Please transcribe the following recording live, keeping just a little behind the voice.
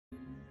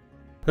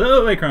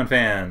Hello Achron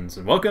fans,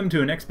 and welcome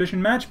to an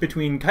exhibition match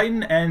between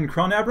Kytin and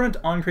ChronAberant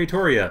on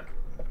Cratoria.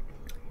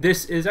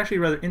 This is actually a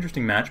rather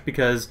interesting match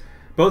because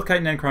both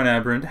Kytin and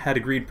ChronAberant had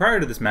agreed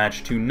prior to this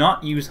match to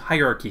not use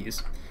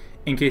hierarchies.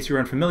 In case you're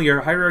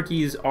unfamiliar,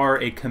 hierarchies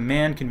are a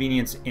command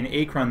convenience in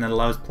Achron that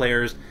allows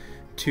players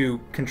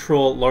to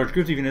control large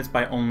groups of units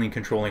by only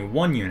controlling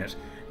one unit.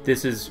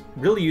 This is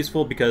really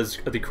useful because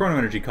of the chrono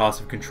energy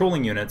cost of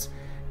controlling units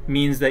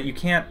means that you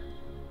can't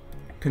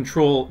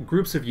control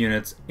groups of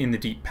units in the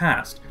deep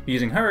past.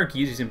 Using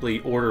hierarchies, you simply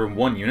order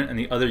one unit and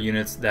the other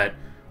units that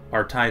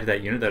are tied to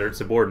that unit, that are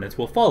subordinates,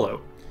 will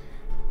follow.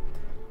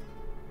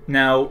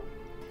 Now,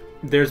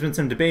 there's been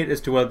some debate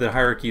as to whether the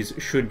hierarchies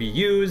should be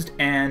used,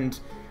 and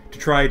to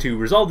try to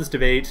resolve this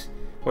debate,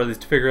 or at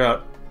least to figure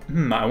out,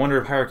 I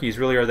wonder if hierarchies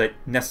really are that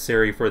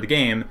necessary for the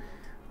game,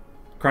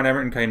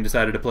 ChronAberant and Kytin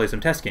decided to play some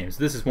test games.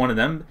 This is one of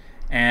them,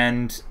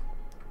 and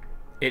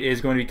it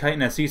is going to be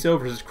Kytin as CESO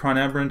versus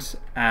ChronAberant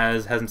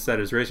as hasn't decided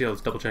his race yet.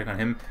 Let's double check on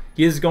him.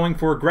 He is going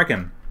for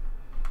Grekim.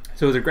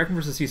 So it's a Grekim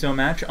versus CESO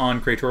match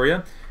on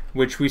Cratoria,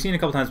 which we've seen a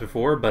couple times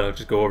before, but I'll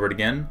just go over it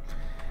again.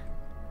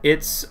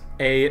 It's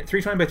a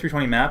 320 by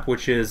 320 map,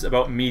 which is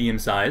about medium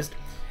sized.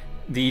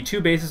 The two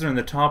bases are in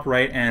the top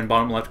right and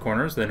bottom left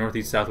corners, the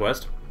northeast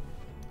southwest.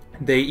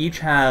 They each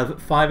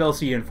have 5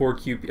 LC and 4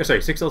 QP,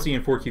 6 LC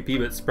and 4 QP,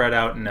 but spread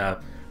out in a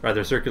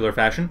rather circular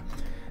fashion.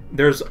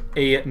 There's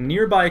a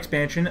nearby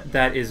expansion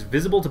that is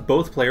visible to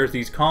both players.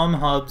 These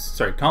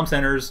comm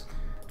centers,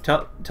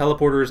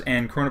 teleporters,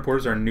 and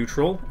chronoports are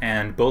neutral,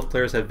 and both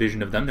players have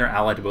vision of them. They're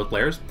allied to both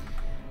players.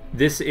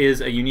 This is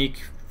a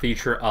unique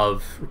feature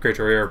of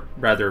Cratoria, or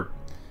rather,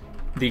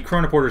 the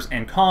chronoporters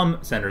and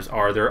comm centers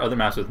are. There are other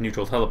maps with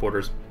neutral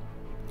teleporters.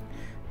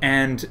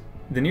 And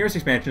the nearest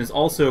expansion is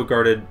also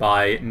guarded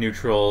by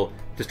neutral,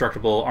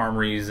 destructible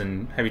armories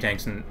and heavy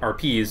tanks and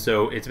RPs,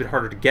 so it's a bit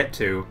harder to get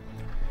to.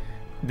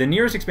 The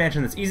nearest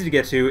expansion that's easy to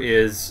get to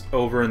is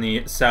over in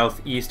the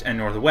southeast and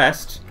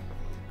northwest,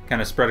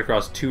 kind of spread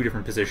across two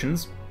different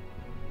positions.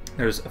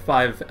 There's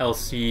 5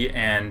 LC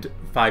and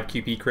 5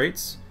 QP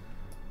crates.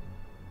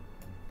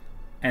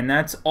 And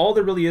that's all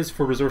there really is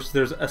for resources.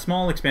 There's a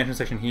small expansion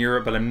section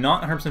here, but I'm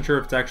not 100% sure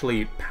if it's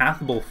actually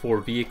pathable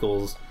for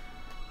vehicles.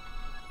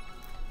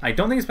 I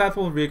don't think it's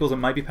pathable for vehicles, it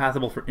might be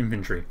pathable for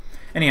infantry.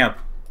 Anyhow,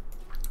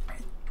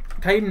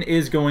 Kytin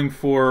is going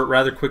for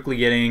rather quickly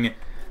getting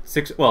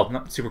 6, well,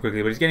 not super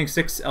quickly, but he's getting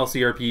 6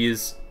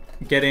 LCRPs,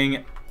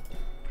 getting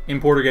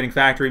importer, getting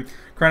factory.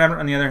 ChronAberant,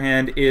 on the other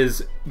hand,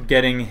 is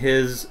getting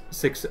his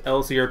 6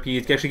 LCRPs,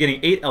 he's actually getting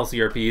 8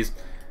 LCRPs.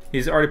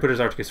 He's already put his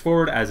Arcticus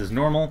forward, as is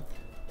normal.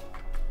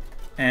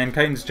 And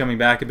Kytin's jumping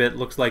back a bit.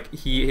 Looks like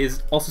he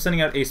is also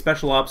sending out a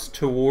special ops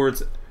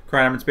towards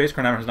ChronAberant's base.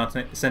 ChronAberant has not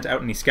sent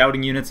out any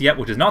scouting units yet,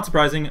 which is not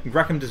surprising.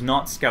 Grekim does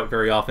not scout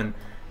very often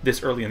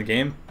this early in the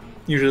game.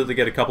 Usually they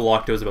get a couple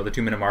octos about the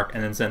 2-minute mark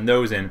and then send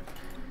those in.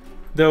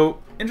 Though,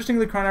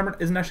 interestingly, ChronAberant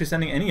isn't actually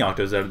sending any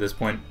octos out at this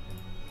point.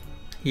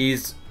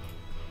 He's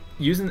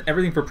using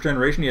everything for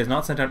generation. He has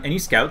not sent out any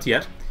scouts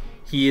yet.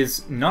 He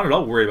is not at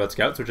all worried about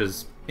scouts, which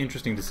is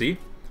interesting to see.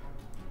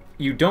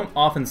 You don't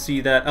often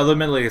see that, although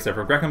admittedly, like I said,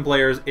 for Grekim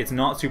players, it's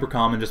not super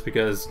common just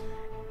because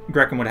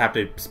Grekim would have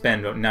to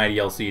spend about 90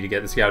 LC to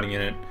get the scouting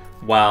unit,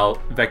 while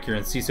Vecchio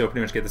and CESO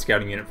pretty much get the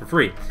scouting unit for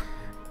free.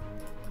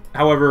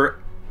 However,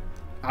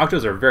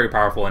 octos are very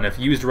powerful, and if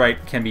used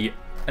right, can be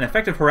an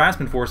effective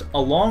harassment force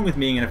along with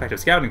being an effective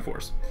scouting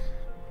force.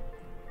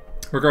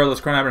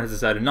 Regardless, ChronAberant has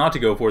decided not to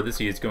go for this.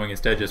 He is going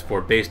instead just for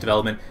base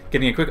development,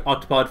 getting a quick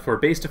Octopod for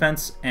base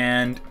defense,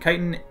 and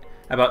Kytin,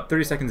 about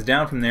 30 seconds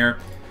down from there,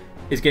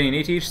 is getting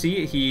an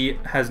ATHC. He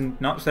has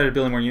not started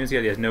building more units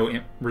yet. He has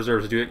no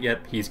reserves to do it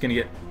yet. He's going to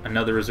get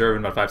another reserve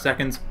in about 5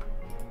 seconds.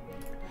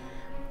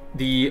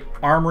 The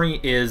armory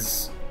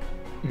is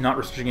not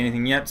researching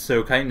anything yet,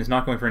 so Kytin is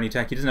not going for any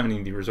tech. He doesn't have any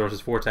of the resources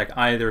for tech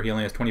either. He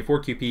only has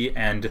 24 QP,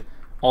 and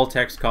all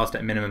techs cost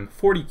at minimum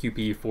 40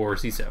 QP for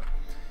CESO.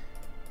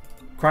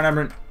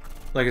 ChronAberant,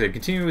 like I said,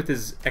 continuing with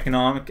his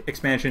economic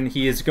expansion.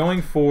 He is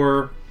going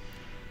for,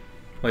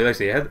 well, like I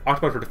say, he had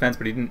Octopod for defense,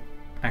 but he didn't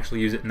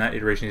actually use it in that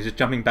iteration. He's just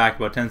jumping back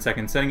about 10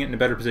 seconds, setting it in a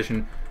better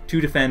position to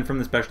defend from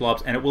the special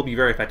ops, and it will be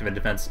very effective in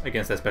defense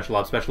against that special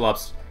ops. Special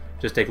ops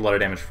just take a lot of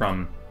damage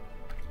from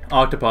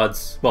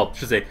Octopods. Well, I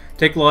should say,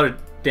 take a lot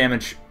of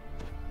damage.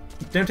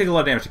 They don't take a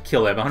lot of damage to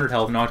kill. They have 100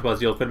 health, and Octopods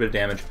deal quite a bit of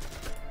damage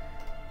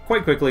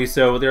quite quickly,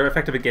 so they're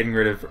effective at getting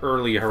rid of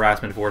early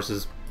harassment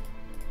forces.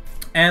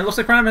 And it looks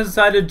like ChronAberant has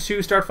decided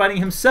to start fighting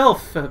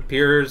himself. It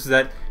appears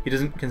that he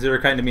doesn't consider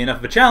Kytin to be enough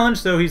of a challenge,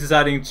 so he's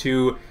deciding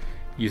to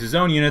use his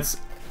own units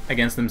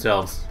against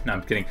themselves. No,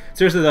 I'm kidding.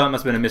 Seriously though, it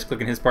must have been a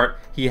misclick on his part.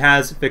 He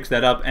has fixed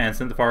that up and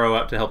sent the Pharos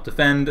out to help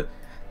defend.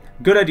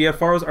 Good idea.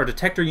 Pharos are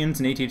detector units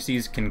and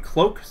ATHCs can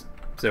cloak.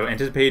 So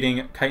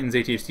anticipating Kytin's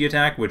ATHC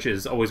attack, which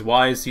is always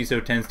wise,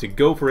 CESO tends to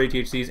go for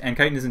ATHCs, and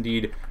Kytin is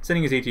indeed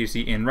sending his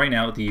ATHC in right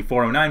now at the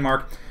 409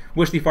 mark,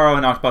 which the Pharos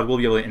and Octopod will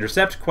be able to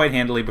intercept quite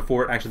handily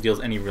before it actually deals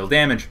any real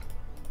damage.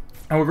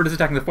 However, it is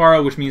attacking the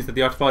Pharos, which means that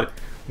the Octopod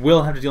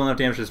will have to deal enough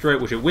damage to destroy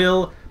it, which it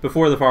will,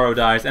 before the Pharos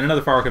dies, and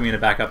another Pharos coming in to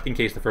back up in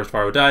case the first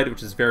Pharos died,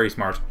 which is very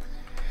smart.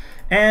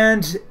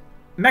 And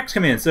mechs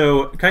come in,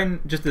 so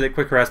Kytin just did a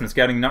quick harassment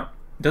scouting,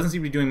 doesn't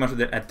seem to be doing much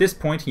with it at this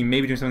point. He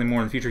may be doing something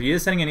more in the future. He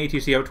is sending an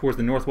ATC out towards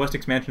the northwest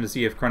expansion to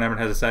see if ChronAberant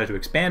has decided to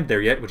expand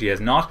there yet, which he has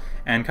not.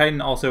 And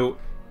Kytin also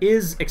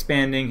is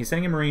expanding. He's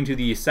sending a Marine to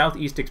the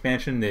southeast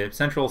expansion, the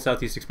central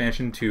southeast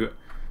expansion, to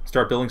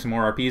start building some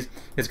more RPs. He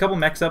has a couple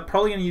mechs up,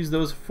 probably going to use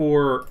those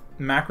for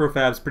macro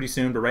fabs pretty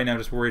soon, but right now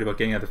just worried about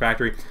getting out the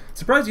factory.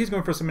 Surprised he's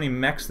going for so many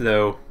mechs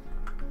though.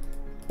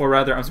 Or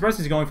rather, I'm surprised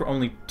he's going for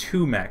only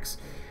 2 mechs.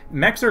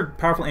 Mechs are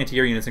powerful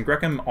anti-air units, and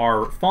Grekim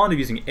are fond of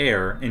using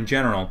air in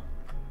general.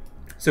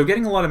 So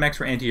getting a lot of mechs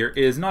for anti-air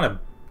is not a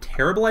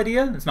terrible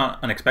idea, it's not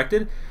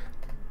unexpected,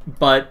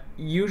 but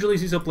usually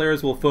CESO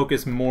players will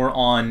focus more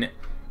on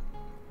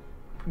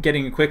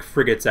getting quick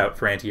frigates out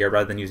for anti-air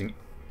rather than using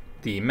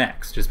the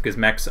mechs, just because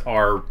mechs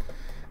are,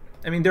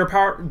 I mean,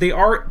 they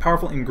are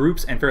powerful in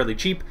groups and fairly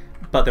cheap,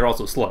 but they're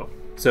also slow.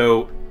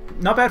 So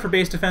not bad for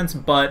base defense,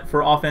 but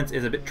for offense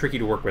is a bit tricky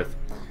to work with.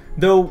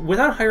 Though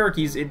without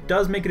hierarchies, it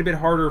does make it a bit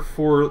harder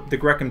for the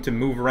Grekim to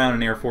move around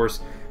an Air Force,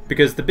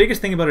 because the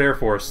biggest thing about Air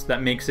Force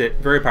that makes it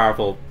very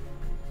powerful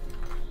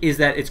is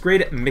that it's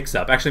great at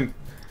mix-up. Actually,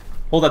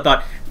 hold that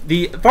thought.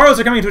 The Pharos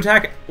are coming to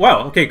attack.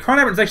 Wow, okay,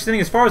 ChronAberant is actually sending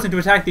his Pharos in to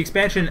attack the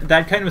expansion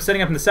that Kytin was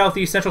setting up in the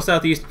southeast, central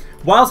southeast,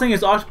 while sending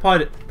his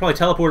Octopod probably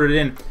teleported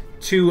in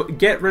to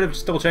get rid of,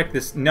 just double check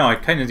this. No,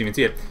 Kytin doesn't even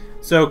see it.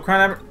 So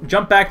ChronAberant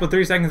jumped back about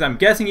 30 seconds. I'm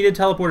guessing he did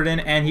teleport it in,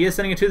 and he is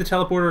sending it to the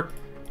teleporter.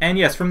 And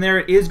yes, from there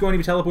it is going to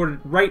be teleported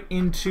right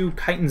into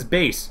Kytin's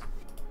base.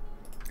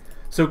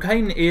 So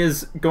Kytin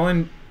is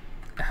going...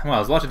 Well,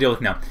 there's a lot to deal with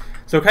now.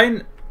 So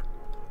Kytin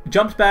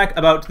jumped back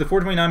about to the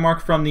 4:29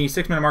 mark from the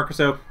 6-minute mark or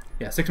so.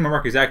 Yeah, 6-minute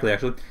mark exactly,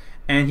 actually.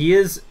 And he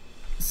is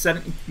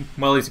setting...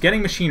 Well, he's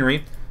getting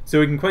machinery, so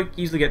he can quite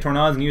easily get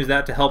tornadoes and use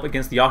that to help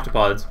against the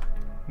Octopods,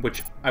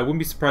 which I wouldn't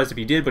be surprised if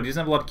he did, but he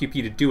doesn't have a lot of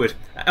QP to do it.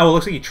 Oh, it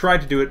looks like he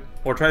tried to do it,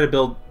 or tried to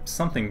build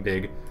something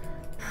big.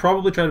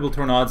 Probably tried to build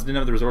tornadoes, didn't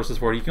have the resources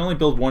for it. He can only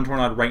build 1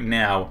 tornado right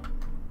now.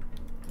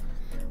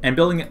 And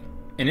building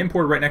an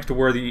import right next to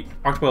where the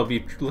Octopod will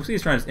be, looks like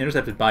he's trying to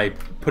intercept it by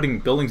putting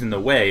buildings in the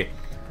way.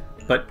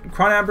 But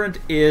ChronAberant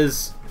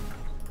is...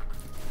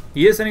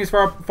 He is sending his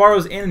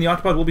Pharos in, and the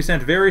Octopod will be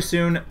sent very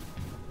soon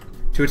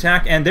to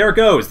attack. And there it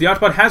goes! The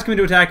Octopod has come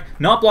into attack,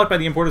 not blocked by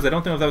the importers. I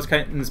don't know if that was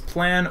Kytin's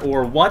plan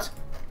or what.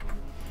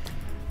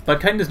 But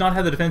Kytin does not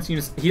have the defense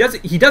units. He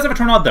does have a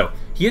tornado, though.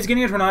 He is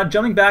getting a tornado,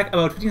 jumping back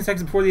about 15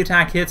 seconds before the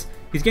attack hits.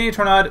 He's getting a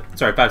tornado...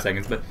 Sorry, 5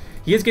 seconds, but...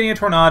 He is getting a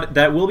tornado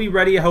that will be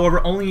ready,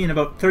 however, only in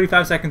about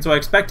 35 seconds, so I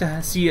expect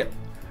to see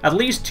at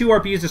least 2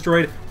 RPs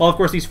destroyed, while, of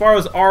course, these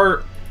Pharos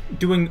are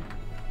doing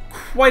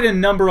quite a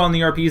number on the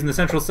RPs in the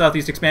central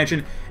southeast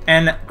expansion,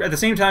 and at the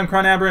same time,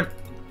 ChronAberant,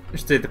 I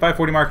should say at the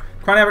 540 mark,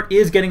 ChronAberant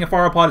is getting a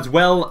Pharopod as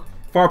well.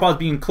 Pharopods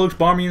being cloaked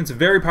bomber units,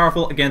 very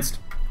powerful against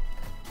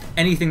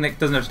anything that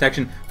doesn't have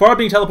detection. Pharos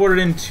being teleported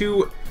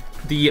into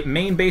the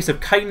main base of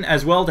Kytin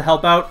as well to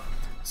help out.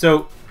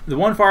 So the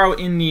one Pharo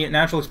in the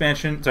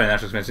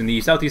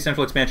the southeast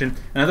central expansion,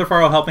 another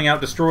Pharo helping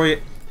out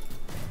destroy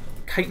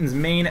Kytin's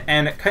main,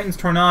 and Kytin's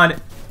tornado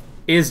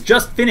is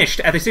just finished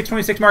at the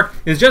 626 mark.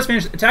 Is just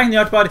finished attacking the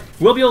Octopod.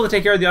 Will be able to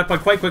take care of the Octopod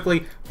quite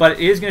quickly, but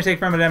it is going to take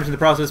permanent damage in the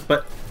process.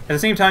 But at the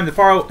same time, the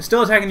Pharo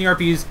still attacking the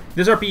RPs.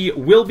 This RP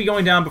will be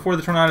going down before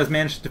the tornado has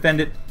managed to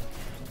defend it.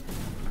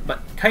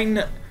 But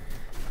Kytin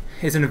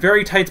is in a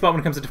very tight spot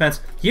when it comes to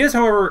defense. He has,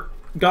 however,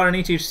 got an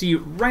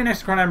HHC right next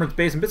to ChronAberant's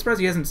base. I'm a bit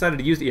surprised he hasn't decided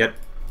to use it yet.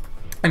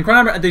 And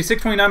ChronAberant at the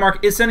 629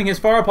 mark is sending his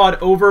Pharopod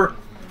over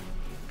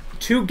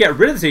to get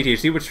rid of this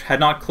HHC, which had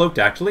not cloaked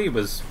actually. It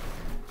was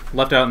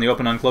left out in the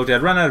open uncloaked. It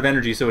had run out of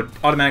energy, so it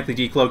automatically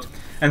decloaked.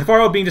 And the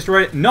Pharo being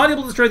destroyed, not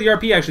able to destroy the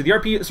RP actually. The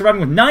RP surviving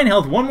with 9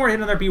 health, 1 more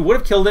hit on the RP would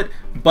have killed it,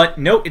 but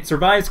no, it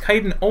survives.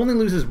 Kytin only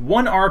loses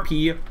 1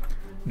 RP,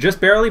 just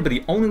barely, but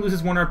he only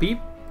loses 1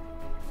 RP,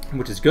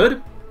 which is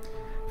good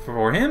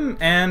for him.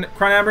 And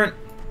ChronAberant,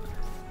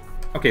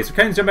 okay, so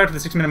Kytin's jumped back to the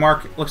 6-minute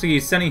mark. Looks like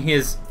he's sending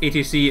his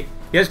HHC.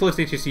 He has close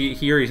HHC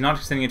here. He's not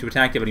sending it to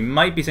attack yet, but he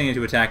might be sending it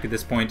to attack at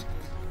this point.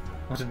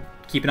 I'll have to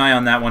keep an eye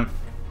on that one.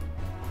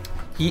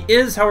 He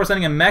is, however,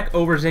 sending a mech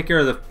over to take care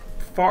of the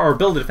or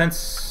build a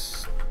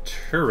defense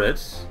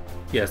turret.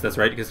 Yes, that's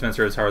right, because defense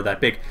turrets are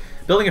that big.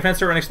 Building a defense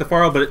turret next to the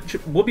Pharo, but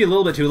it will be a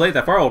little bit too late.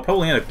 That Pharo will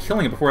probably end up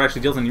killing it before it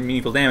actually deals any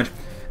meaningful damage.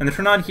 And the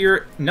tornado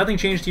here, nothing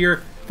changed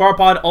here.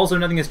 Pharopod, also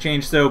nothing has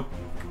changed, so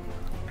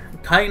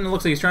Kytin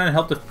looks like he's trying to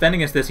help defend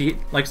against this. He,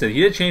 like I said, he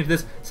did change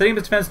this, setting up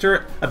his defense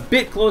turret a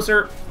bit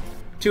closer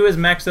to his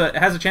mech, so it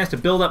has a chance to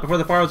build up before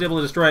the Pharo is able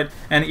to destroy it.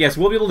 And yes,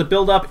 we'll be able to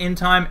build up in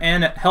time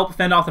and help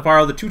fend off the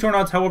Pharo. The 2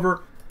 tornadoes,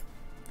 however...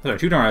 Sorry,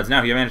 2 tornadoes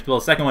now. He managed to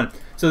build a second one.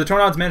 So the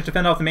tornadoes managed to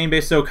fend off the main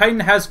base. So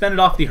Kytin has fended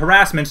off the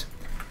harassment,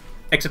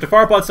 except the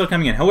Pharopods still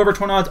coming in. However,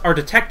 tornadoes are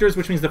detectors,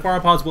 which means the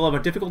Pharopods will have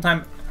a difficult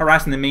time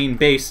harassing the main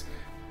base.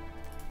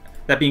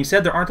 That being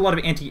said, there aren't a lot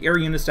of anti-air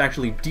units to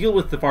actually deal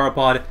with the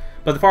Pharopod,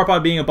 but the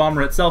Pharopod being a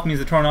bomber itself means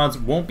the tornadoes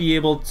won't be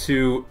able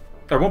to...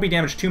 or won't be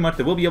damaged too much.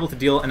 They will be able to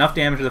deal enough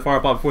damage to the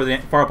Pharopod before the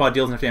Pharopod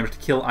deals enough damage to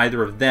kill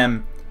either of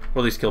them, or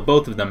at least kill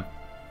both of them.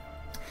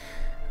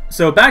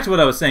 So back to what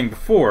I was saying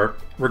before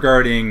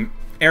regarding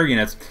air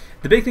units.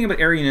 The big thing about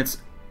air units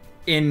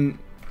in,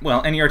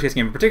 well, any RTS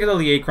game,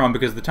 particularly Achron,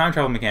 because of the time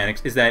travel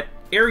mechanics, is that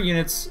air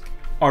units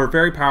are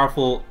very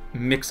powerful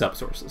mix-up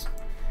sources.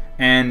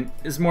 And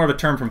this is more of a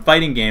term from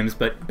fighting games,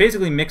 but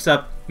basically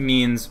mix-up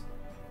means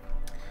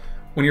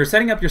when you're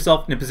setting up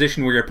yourself in a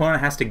position where your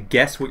opponent has to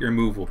guess what your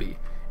move will be.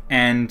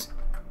 And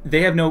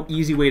they have no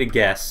easy way to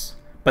guess,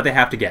 but they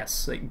have to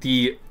guess. Like,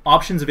 the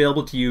options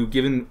available to you,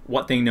 given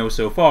what they know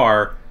so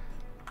far,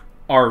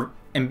 are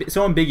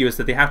so ambiguous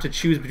that they have to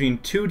choose between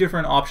two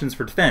different options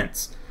for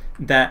defense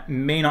that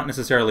may not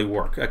necessarily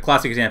work. A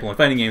classic example in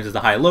fighting games is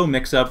the high-low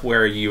mix-up,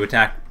 where you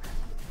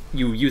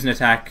use an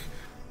attack,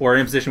 or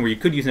in a position where you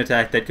could use an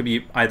attack that could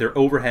be either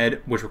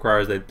overhead, which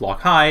requires that they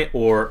block high,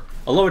 or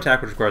a low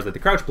attack, which requires that they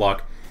crouch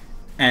block,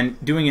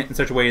 and doing it in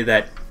such a way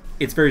that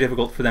it's very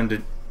difficult for them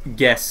to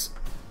guess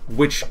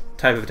which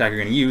type of attack you're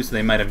going to use, so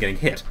they might end up getting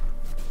hit.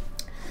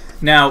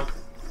 Now,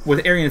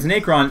 with air units and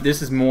Achron,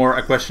 this is more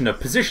a question of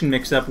position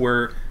mix-up,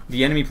 where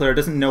the enemy player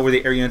doesn't know where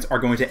the air units are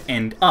going to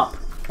end up,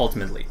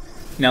 ultimately.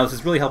 Now, this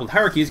is really helpful with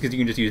Hierarchies, because you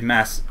can just use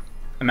mass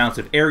amounts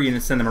of air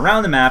units, send them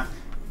around the map,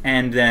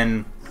 and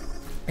then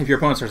if your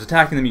opponent starts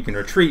attacking them, you can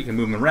retreat, you can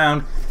move them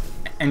around,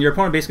 and your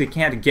opponent basically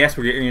can't guess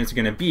where your air units are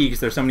going to be, because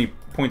there's so many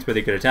points where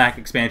they could attack,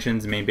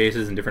 expansions, main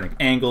bases, and different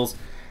angles.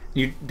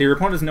 Their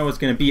opponent doesn't know what it's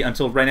going to be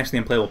until right next to the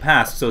unplayable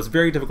pass, so it's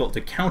very difficult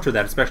to counter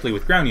that, especially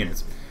with ground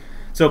units.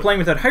 So playing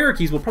without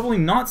Hierarchies will probably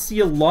not see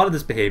a lot of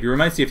this behavior. We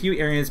might see a few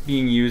air units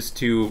being used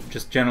to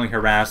just generally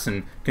harass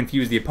and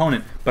confuse the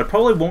opponent, but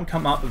probably won't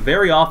come up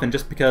very often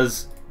just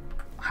because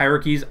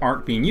Hierarchies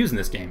aren't being used in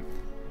this game.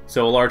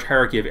 So a large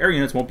hierarchy of air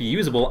units won't be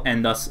usable,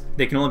 and thus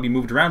they can only be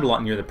moved around a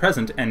lot near the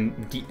present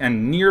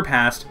and near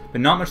past, but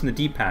not much in the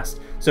deep past.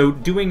 So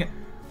doing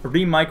a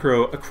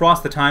re-micro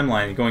across the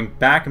timeline, going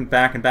back and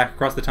back and back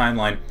across the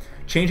timeline,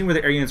 changing where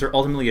the air units are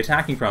ultimately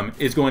attacking from,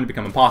 is going to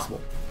become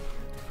impossible.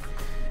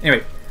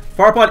 Anyway,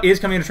 Pharos is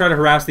coming to try to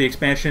harass the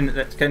expansion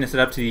that's getting set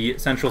up to the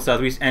central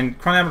southeast, and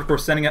ChronAberant, of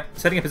course, setting up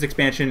his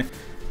expansion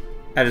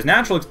at his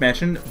natural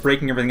expansion,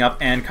 breaking everything up,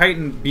 and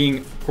Kytin being,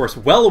 of course,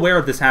 well aware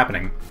of this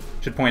happening.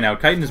 Should point out,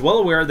 Kytin is well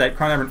aware that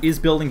ChronAberant is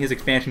building his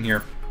expansion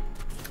here,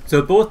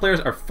 so both players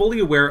are fully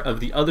aware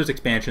of the other's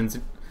expansions,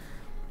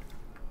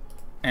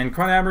 and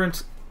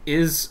ChronAberant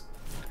is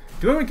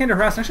doing what he can to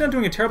harass. Actually not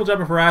doing a terrible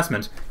job of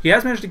harassment. He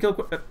has managed to kill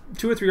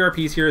 2 or 3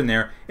 RPs here and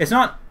there. It's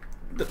not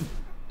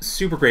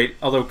super great,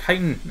 although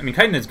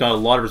Kytin has got a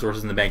lot of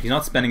resources in the bank. He's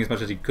not spending as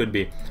much as he could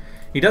be.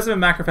 He does have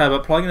a macrofab,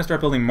 but probably going to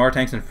start building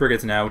Martanks and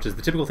frigates now, which is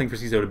the typical thing for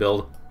CESO to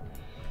build.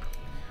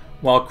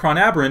 While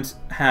ChronAberant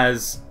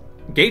has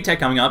Gate Tech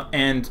coming up,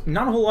 and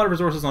not a whole lot of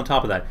resources on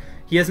top of that.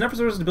 He has enough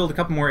resources to build a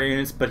couple more air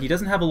units, but he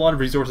doesn't have a lot of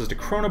resources to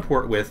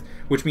chronoport with,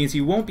 which means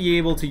he won't be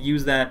able to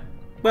use that.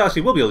 Well,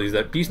 actually, he will be able to use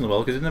that decently well,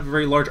 because he doesn't have a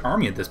very large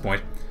army at this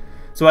point.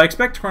 So I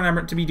expect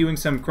ChronAberant to be doing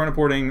some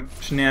chronoporting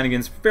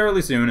shenanigans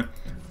fairly soon,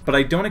 but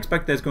I don't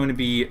expect that's going to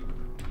be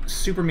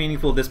super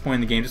meaningful at this point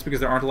in the game, just because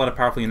there aren't a lot of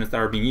powerful units that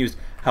are being used.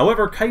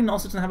 However, Kytin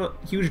also doesn't have a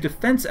huge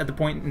defense at the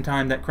point in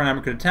time that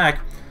ChronAberant could attack,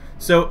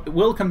 so it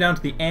will come down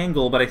to the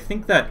angle, but I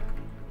think that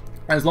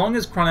as long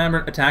as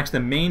ChronAberant attacks the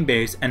main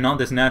base and not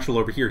this natural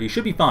over here, he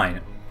should be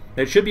fine.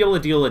 It should be able to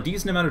deal a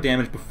decent amount of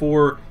damage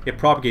before it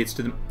propagates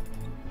to the...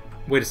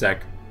 Wait a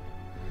sec.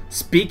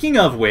 Speaking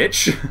of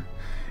which,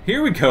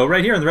 here we go,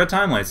 right here on the red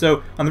timeline.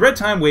 So, on the red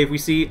time wave, we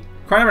see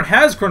ChronAberant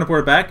has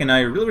chronoported back, and I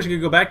really wish I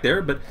could go back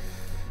there, but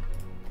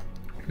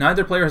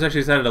neither player has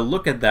actually decided to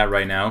look at that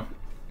right now.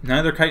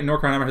 Neither Kytin nor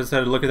ChronAberant has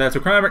decided to look at that, so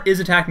ChronAberant is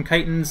attacking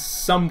Kytin's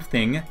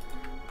something.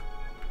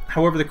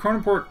 However, the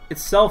chronoport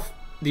itself,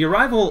 the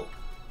arrival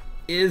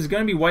is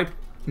going to be wiped...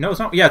 No, it's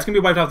not. Yeah, it's going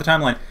to be wiped off the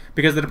timeline,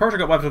 because the departure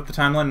got wiped off the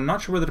timeline. I'm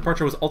not sure where the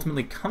departure was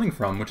ultimately coming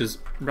from, which is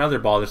rather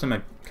bothersome.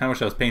 I kind of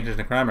wish I was paying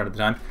attention to ChronAberant at the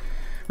time.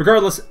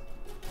 Regardless,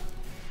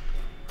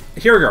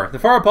 here we are. The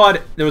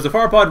Pharopod, there was a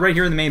Pharopod right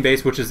here in the main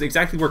base, which is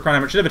exactly where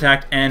ChronAberant should have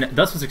attacked, and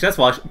thus was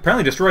successful.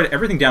 Apparently destroyed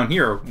everything down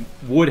here,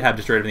 would have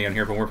destroyed everything down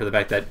here if it weren't for the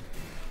fact that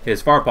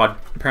his Pharopod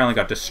apparently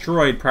got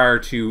destroyed prior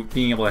to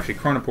being able to actually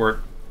chronoport.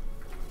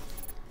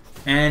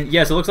 And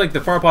yes, it looks like the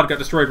Pharopod got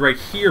destroyed right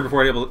here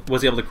before it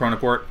was able to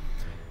chronoport.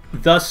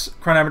 Thus,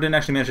 ChronAberant didn't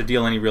actually manage to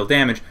deal any real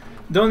damage.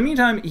 Though in the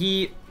meantime,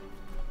 he...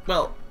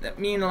 Well,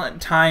 mean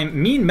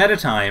meta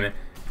time,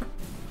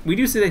 we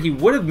do see that he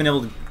would have been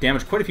able to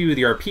damage quite a few of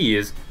the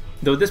RPs.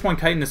 Though at this point,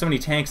 Kytin has so many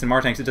tanks and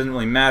Martanks, it doesn't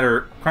really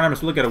matter.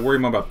 ChronAberant's really got to worry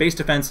more about base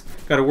defense,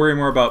 got to worry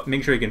more about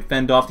making sure he can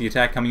fend off the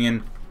attack coming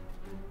in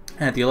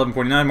at the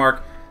 11:49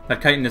 mark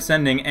that Kytin is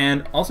sending.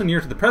 And also near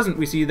to the present,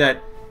 we see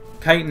that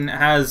Kytin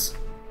has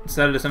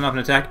decided to send off an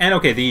attack. And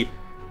okay, the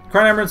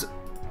ChronAberant's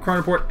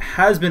chronoport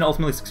has been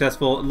ultimately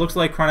successful. It looks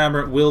like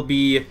ChronAberant will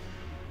be...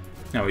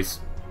 No,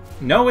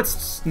 No,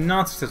 it's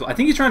not successful. I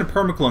think he's trying to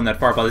permaclone that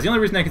Pharopod. That's the only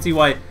reason I can see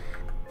why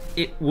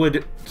it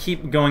would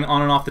keep going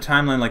on and off the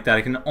timeline like that.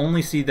 I can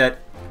only see that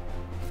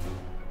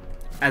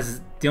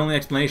as the only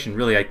explanation,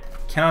 really. I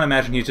cannot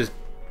imagine he's just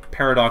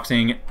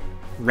paradoxing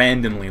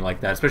randomly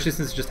like that, especially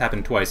since it just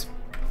happened twice.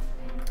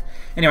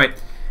 Anyway,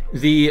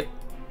 the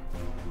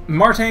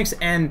Mar tanks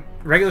and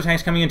regular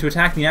tanks coming in to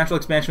attack the natural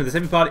expansion of the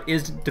Sepipod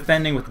is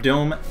defending with the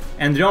dome,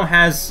 and the dome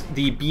has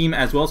the beam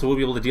as well, so we'll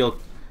be able to deal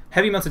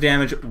heavy amounts of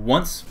damage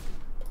once.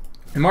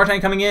 The Mar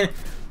tank coming in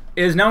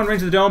is now in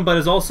range of the dome, but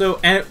is also,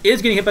 and it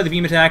is getting hit by the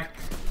beam attack.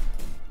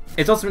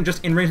 It's also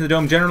just in range of the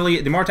dome.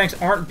 Generally, the Mar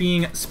tanks aren't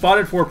being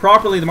spotted for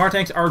properly. The Mar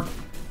tanks are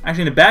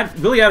actually in a bad,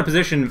 really out of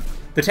position.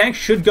 The tanks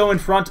should go in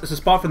front as a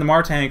spot for the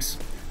Mar tanks,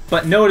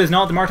 but no, it is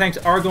not. The Mar tanks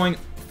are going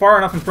far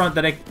enough in front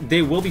that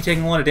they will be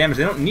taking a lot of damage.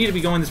 They don't need to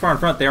be going this far in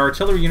front. They are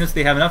artillery units.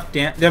 They have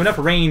enough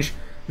range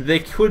that they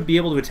could be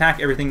able to attack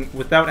everything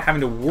without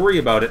having to worry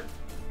about it.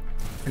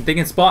 And they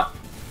can spot.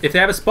 If they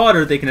have a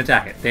spotter, they can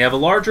attack it. They have a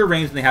larger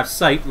range than they have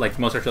sight, like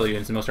most artillery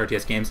units in most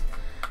RTS games.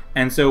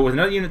 And so with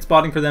another unit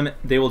spotting for them,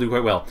 they will do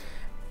quite well.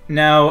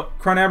 Now,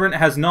 ChronAberant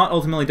has not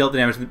ultimately dealt the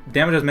damage. The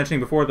damage I was mentioning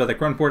before about the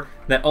chronoport,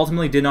 that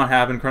ultimately did not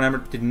happen.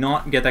 ChronAberant did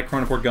not get that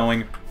chronoport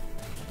going.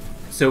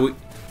 So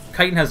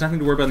Kytin has nothing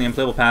to worry about in the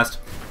unplayable past.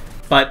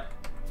 But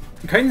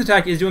Kytin's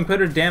attack is doing quite a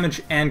bit of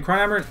damage, and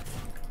ChronAberant,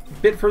 a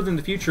bit further in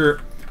the future,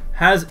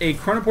 has a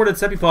chronoported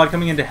Sepipod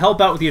coming in to help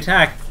out with the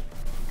attack,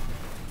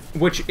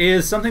 which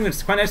is something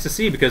that's quite nice to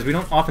see, because we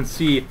don't often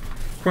see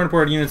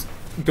chronoported units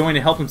going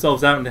to help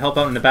themselves out and to help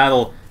out in a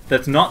battle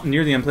that's not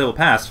near the unplayable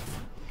past.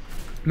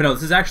 But no,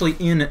 this is actually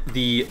in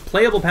the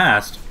playable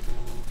past,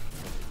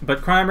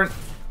 but ChronAberant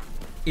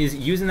is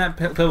using that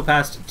playable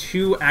past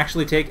to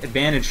actually take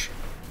advantage.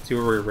 Let's see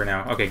where we're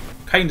now. Okay,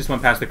 Kytin just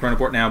went past the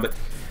chronoport now, but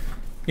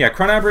yeah,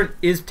 ChronAberant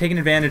is taking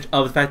advantage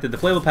of the fact that the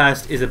playable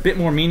past is a bit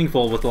more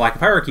meaningful with the lack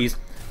of hierarchies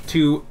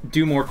to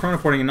do more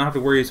chronoporting and not have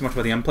to worry so much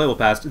about the unplayable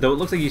past, though it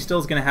looks like he still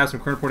is going to have some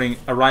chronoporting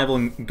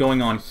arrival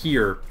going on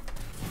here.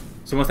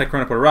 So once that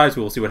chronoport arrives,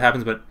 we will see what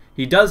happens, but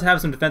he does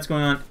have some defense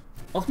going on.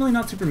 Ultimately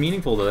not super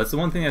meaningful, though. That's the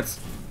one thing that's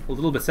a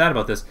little bit sad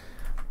about this.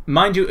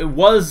 Mind you, it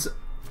was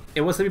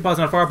Sepipods,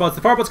 not Pharopods.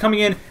 The Pharopods coming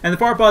in, and the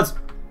Pharopods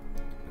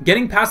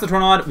getting past the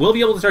Tornado will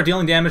be able to start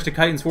dealing damage to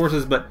Kytin's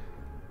forces, but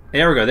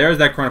there we go. There's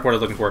that chronoport I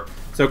was looking for.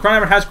 So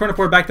ChronAberant has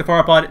chronoport back to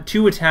Pharopod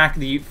to attack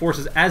the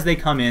forces as they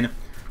come in,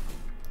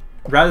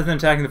 rather than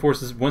attacking the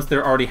forces once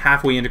they're already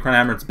halfway into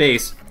ChronAberant's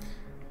base.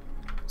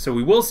 So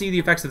we will see the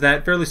effects of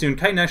that fairly soon.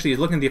 Kytin actually is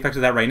looking at the effects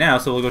of that right now,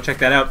 so we'll go check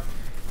that out.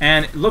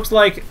 And it looks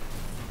like...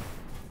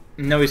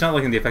 no, he's not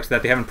looking at the effects of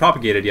that. They haven't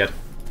propagated yet.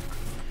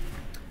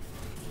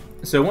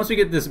 So once we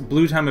get this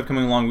blue time wave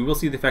coming along, we will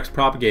see the effects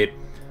propagate.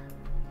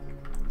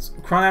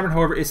 ChronAberant,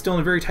 however, is still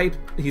in a very tight...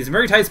 he's in a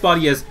very tight spot.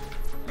 He has...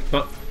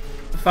 well,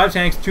 5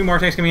 tanks, 2 Mar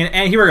tanks coming in,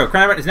 and here we go.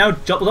 ChronAberant is now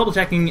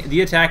double-checking the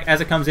attack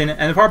as it comes in,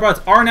 and the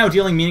Pharopods are now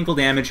dealing meaningful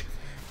damage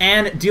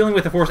and dealing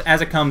with the force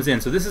as it comes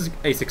in. So this is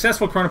a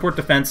successful chronoport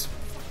defense.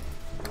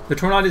 The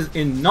Tornado is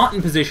not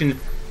in position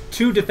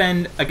to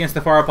defend against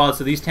the Pharopods,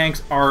 so these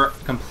tanks are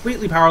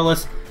completely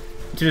powerless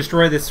to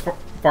destroy this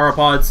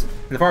Pharopods,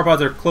 and the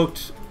Pharopods are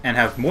cloaked and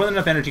have more than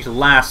enough energy to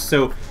last,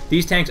 so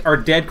these tanks are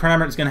dead.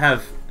 ChronAberant is going to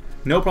have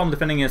no problem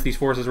defending against these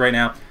forces right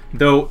now,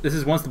 though this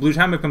is once the blue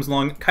time wave comes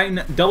along.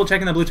 Kytin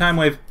double-checking the blue time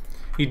wave.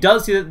 He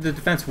does see that the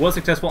defense was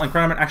successful, and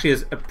ChronAberant actually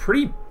has a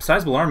pretty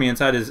sizable army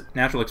inside his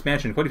natural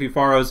expansion. Quite a few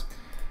Pharos,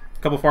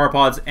 a couple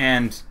Pharopods,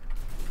 and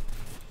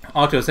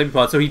Octo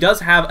Sepipod. So he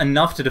does have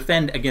enough to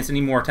defend against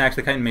any more attacks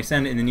that Kytin may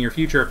send in the near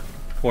future,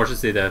 or I should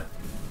say the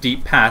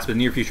deep past, but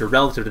near future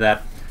relative to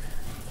that.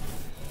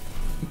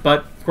 But,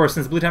 of course,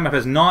 since the blue time wave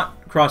has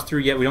not crossed through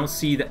yet, we don't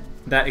see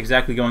that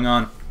exactly going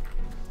on.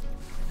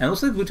 And it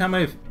looks like the blue time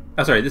wave...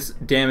 oh, sorry, this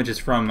damage is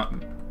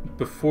from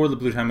before the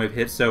blue time wave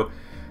hit, so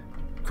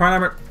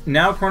ChronAberant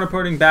now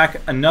chronoporting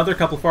back another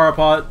couple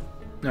Pharopods.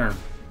 No,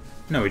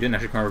 he didn't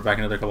actually chronoport back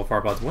another couple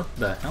Pharopods. What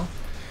the hell?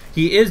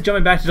 He is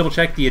jumping back to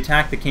double-check the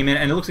attack that came in,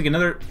 and it looks like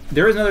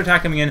there is another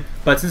attack coming in,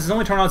 but since it's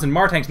only Tornadoes and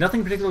Mar tanks,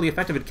 nothing particularly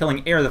effective at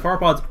killing air. The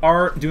Pharopods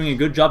are doing a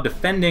good job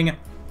defending.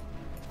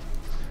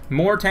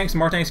 More tanks and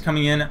Mar tanks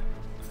coming in,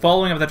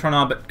 following up that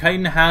Tornado, but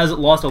Kytin has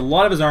lost a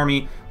lot of his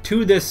army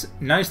to this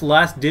nice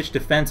last-ditch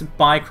defense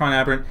by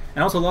ChronAberant,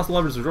 and also lost a lot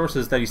of his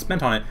resources that he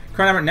spent on it.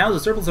 ChronAberant now has a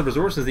surplus of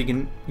resources that he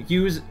can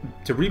use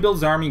to rebuild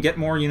his army, get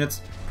more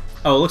units.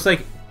 Oh, it looks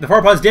like the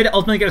Pharopods did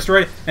ultimately get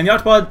destroyed, and the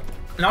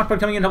Octopod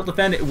coming in to help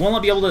defend. It will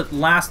not be able to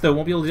last, though.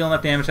 Won't be able to deal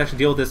enough damage to actually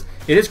deal with this.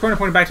 It is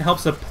chronoporting back to help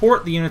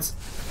support the units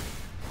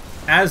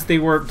as they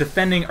were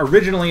defending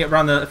originally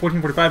around the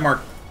 1445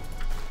 mark.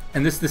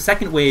 And this is the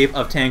second wave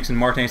of tanks and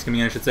Mar tanks coming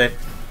in, I should say,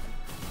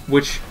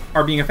 which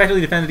are being effectively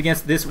defended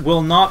against. This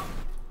will not...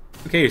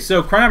 okay,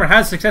 so ChronAberant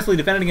has successfully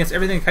defended against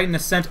everything Kytin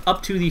has sent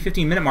up to the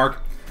 15-minute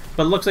mark,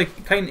 but it looks like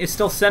Kytin is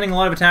still sending a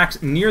lot of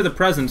attacks near the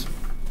present.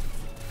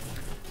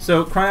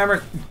 So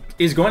ChronAberant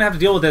is going to have to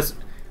deal with this.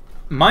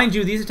 Mind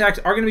you, these attacks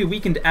are going to be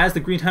weakened as the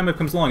green time wave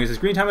comes along. As this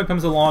green time wave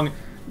comes along,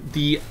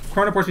 the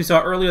chronoports we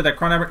saw earlier that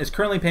ChronAberant is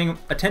currently paying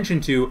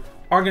attention to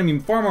are going to be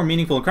far more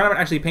meaningful, and ChronAberant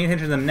actually paying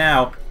attention to them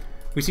now.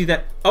 We see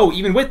that, oh,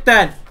 even with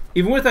that,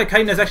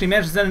 Kytin has actually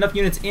managed to send enough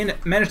units in,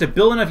 managed to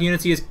build enough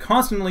units. He is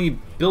constantly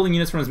building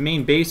units from his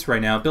main base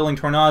right now, building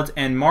Tornadoes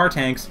and Mar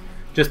tanks,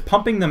 just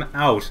pumping them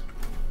out.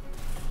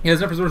 He has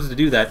enough resources to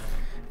do that.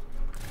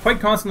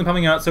 Quite constantly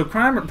pumping out, so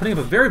ChronAberant putting up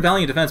a very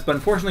valiant defense, but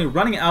unfortunately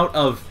running out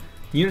of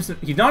units.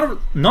 He's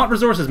not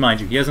resources,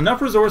 mind you. He has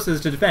enough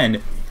resources to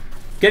defend,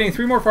 getting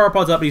 3 more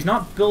Pharopods up, but he's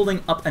not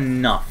building up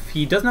enough.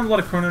 He doesn't have a lot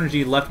of chrono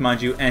energy left,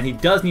 mind you, and he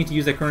does need to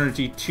use that chrono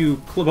energy to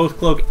both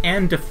cloak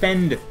and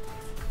defend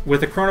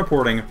with the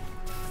chronoporting.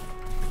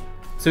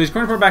 So he's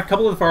chronoporting back a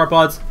couple of the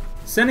Pharopods,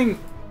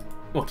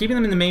 keeping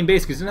them in the main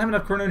base because he doesn't have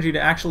enough chrono energy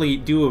to actually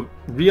do a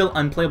real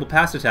unplayable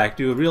pass attack,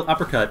 do a real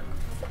uppercut.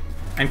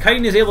 And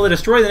Kytin is able to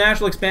destroy the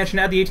natural expansion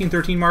at the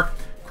 1813 mark.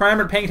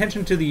 ChronAberant paying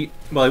attention to the,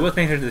 well, he was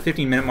paying attention to the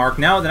 15-minute mark,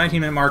 now at the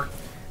 19-minute mark,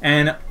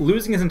 and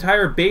losing his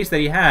entire base that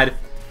he had.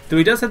 Though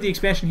he does have the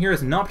expansion here,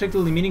 is not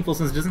particularly meaningful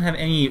since it doesn't have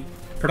any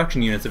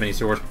production units of any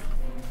sort.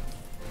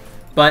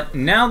 But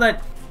now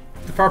that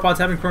the Pharopods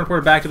have been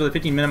chronoported back to the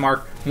 15-minute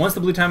mark, once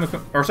the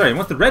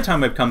once the red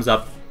time wave comes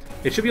up,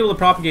 it should be able to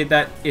propagate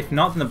that. If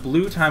not, then the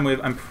blue time wave,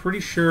 I'm pretty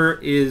sure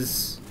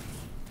is...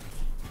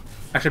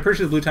 Actually, I'm pretty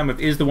sure the blue time wave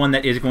is the one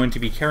that is going to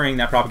be carrying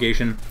that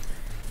propagation.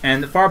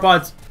 And the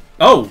Pharopods...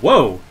 Oh,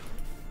 whoa!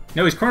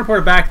 No, he's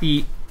chronoported back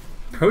the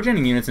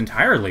progening units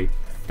entirely.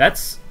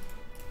 That's...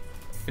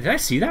 Did I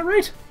see that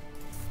right?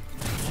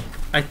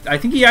 I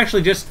think he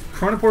actually just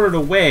chronoported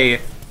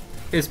away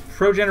his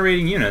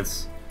progenerating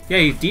units. Yeah,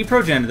 he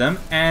deprogened them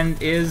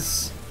and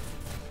is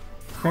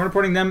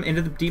chronoporting them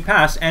into the deep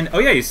past. And, oh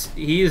yeah,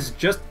 he is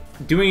just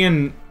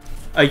doing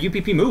a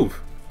UPP move.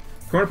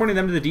 Chronoporting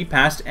them to the deep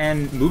past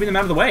and moving them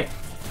out of the way.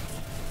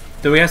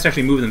 Though he has to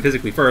actually move them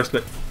physically first,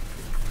 but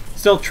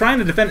still trying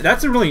to defend.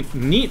 That's a really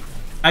neat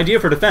idea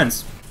for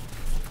defense.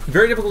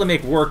 Very difficult to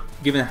make work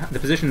given the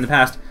position in the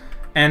past.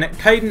 And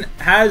Kytin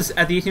has,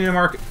 at the 18-minute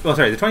mark, well,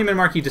 sorry, the 20-minute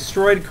mark, he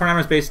destroyed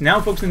ChronAberant's base,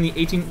 now focusing on the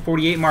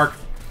 1848 mark,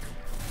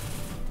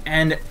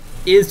 and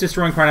is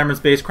destroying ChronAberant's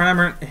base.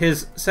 ChronAberant,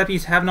 his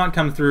Seppies have not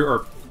come through,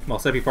 or, well,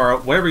 Seppi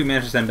Pharo, whatever he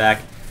managed to send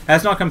back,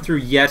 has not come through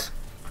yet.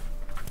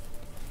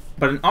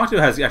 But an Octo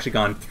has actually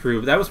gone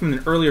through. That was from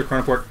an earlier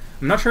chronoport.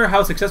 I'm not sure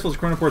how successful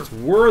his chronoports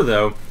were,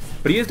 though,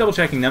 but he is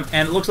double-checking them,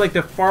 and it looks like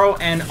the Pharo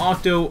and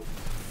Octo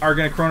are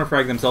going to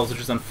chronofrag themselves,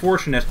 which is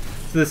unfortunate.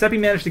 So the Seppi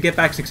managed to get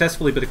back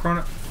successfully, but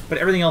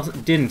everything else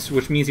didn't,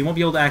 which means he won't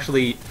be able to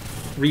actually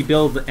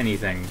rebuild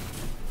anything.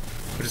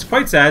 Which is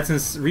quite sad,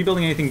 since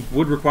rebuilding anything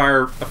would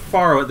require a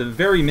Pharo at the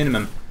very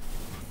minimum.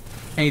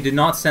 And he did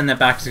not send that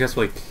back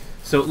successfully.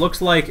 So it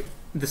looks like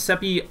the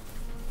Seppi...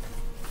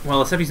 Well,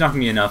 the Seppi's not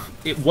going to be enough.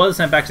 It was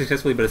sent back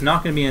successfully, but it's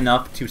not going to be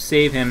enough to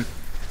save him.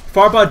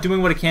 Pharbod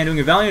doing what it can, doing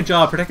a valiant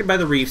job, protected by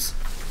the reefs.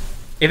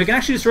 If it can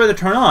actually destroy the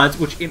Tornads,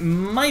 which it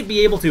might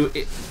be able to,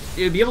 it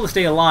would be able to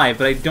stay alive,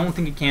 but I don't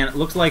think it can. It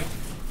looks like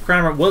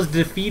ChronAberant was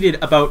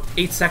defeated about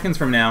 8 seconds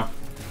from now.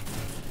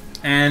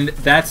 And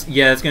that's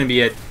going to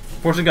be it.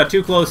 Fortunately got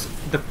too close.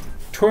 The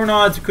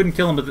Tornads couldn't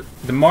kill him, but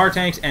the Mar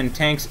tanks and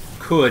tanks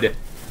could.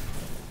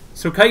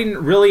 So Kytin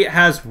really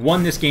has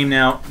won this game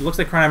now. It looks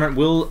like ChronAberant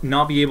will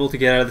not be able to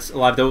get out of this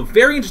alive, though.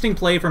 Very interesting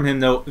play from him,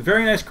 though.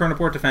 Very nice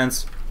chronoport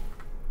defense.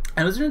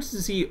 And it was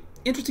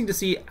interesting to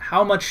see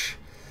how much...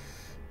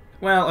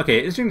 Well, okay,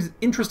 it's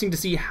interesting to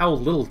see how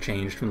little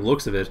changed from the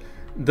looks of it.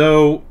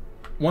 Though,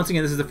 once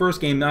again, this is the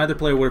first game neither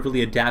player would have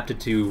really adapted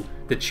to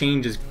the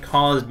changes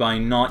caused by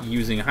not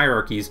using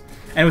hierarchies.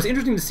 And it was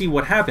interesting to see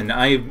what happened.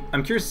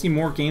 I'm curious to see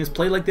more games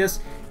played like this.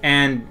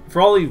 And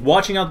for all of you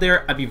watching out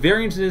there, I'd be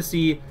very interested to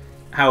see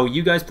how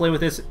you guys play with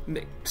this.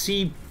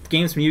 See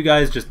games from you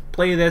guys, just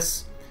play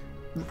this.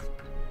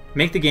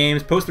 Make the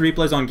games, post the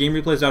replays on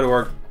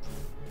gamereplays.org.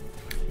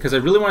 Because I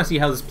really want to see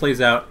how this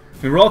plays out.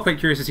 I mean, we're all quite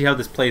curious to see how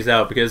this plays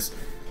out, because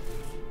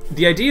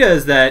the idea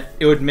is that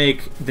it would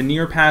make the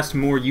near pass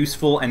more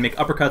useful and make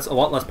uppercuts a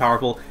lot less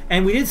powerful.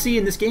 And we did see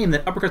in this game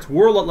that uppercuts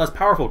were a lot less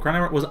powerful.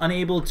 ChronAberant was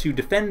unable to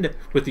defend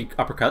with the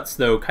uppercuts,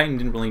 though Kytin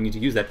didn't really need to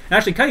use that. And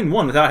actually, Kytin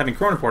won without having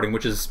chronoporting,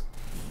 which is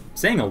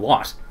saying a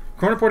lot.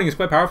 Chronoporting is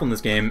quite powerful in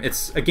this game.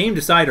 It's a game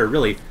decider,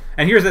 really.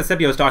 And here's that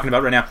Seppi I was talking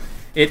about right now.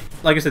 It,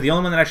 like I said, the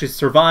only one that actually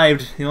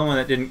survived, the only one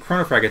that didn't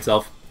chronofrag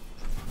itself.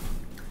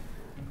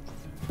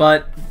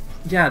 But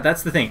yeah,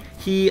 that's the thing.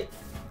 He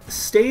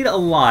stayed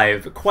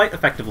alive quite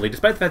effectively,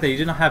 despite the fact that he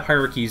did not have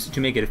hierarchies to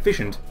make it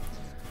efficient.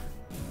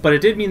 But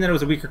it did mean that it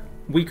was a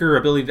weaker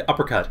ability to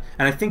uppercut.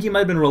 And I think he might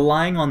have been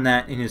relying on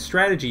that in his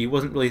strategy. He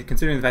wasn't really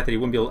considering the fact that he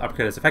wouldn't be able to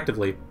uppercut as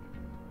effectively.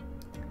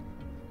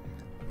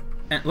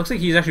 And it looks like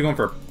he's actually going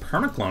for a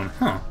permaclone,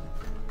 huh?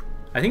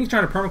 I think he's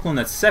trying to permaclone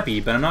that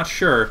Seppi, but I'm not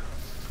sure.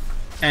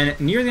 And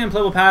near the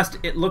unplayable past,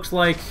 it looks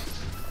like...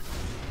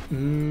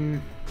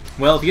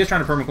 well, if he is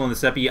trying to permaclone the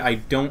Seppi, I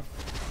don't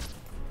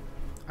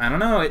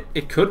know.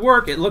 It could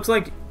work. It looks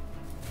like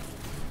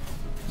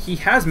he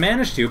has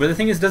managed to, but the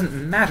thing is, it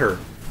doesn't matter.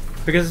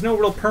 Because there's no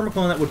real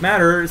permaclone that would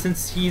matter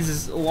since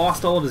he's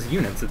lost all of his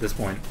units at this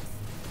point.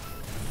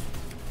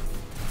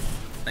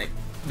 Like,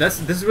 this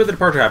is where the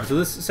departure happens. So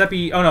this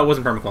Seppi... Oh no, it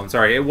wasn't permaclone.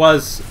 Sorry. It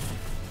was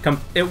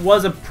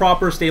a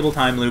proper stable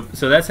time loop.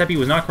 So that Seppi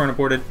was not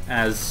chronoported,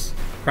 as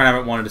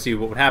ChronAberant wanted to see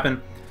what would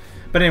happen.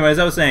 But anyway, as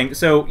I was saying,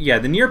 so yeah,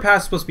 the near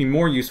pass is supposed to be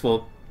more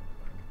useful.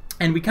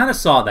 And we kind of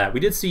saw that. We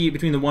did see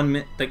between the -1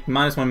 minute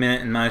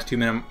and -2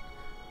 minute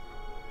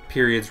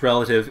periods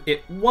relative,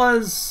 it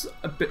was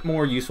a bit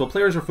more useful.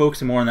 Players were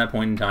focusing more on that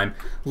point in time.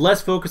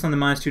 Less focus on the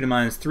 -2 to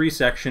 -3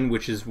 section,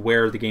 which is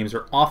where the games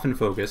are often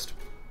focused.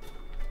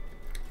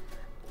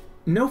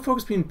 No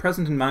focus being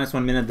present in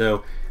 -1 minute,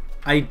 though.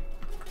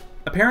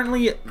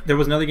 Apparently, there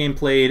was another game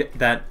played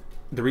that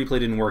the replay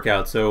didn't work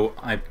out, so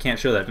I can't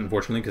show that,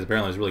 unfortunately, because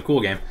apparently it was a really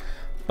cool game.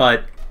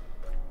 But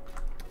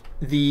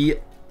the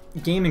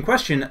game in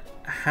question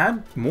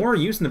had more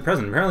use in the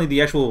present. Apparently,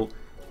 the actual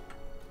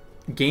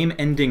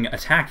game-ending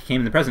attack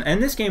came in the present. And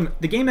in this game,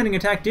 the game-ending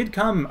attack did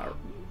come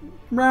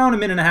around a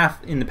minute and a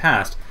half in the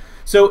past.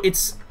 So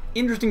it's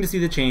interesting to see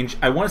the change.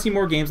 I want to see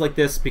more games like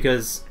this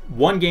because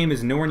one game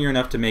is nowhere near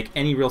enough to make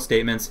any real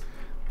statements,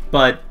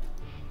 but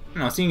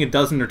seeing a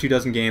dozen or 2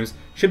 dozen games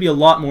should be a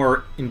lot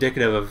more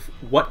indicative of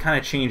what kind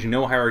of change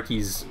No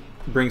Hierarchies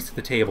brings to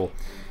the table.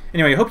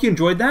 Anyway, I hope you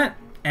enjoyed that,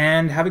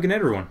 and have a good night,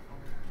 everyone.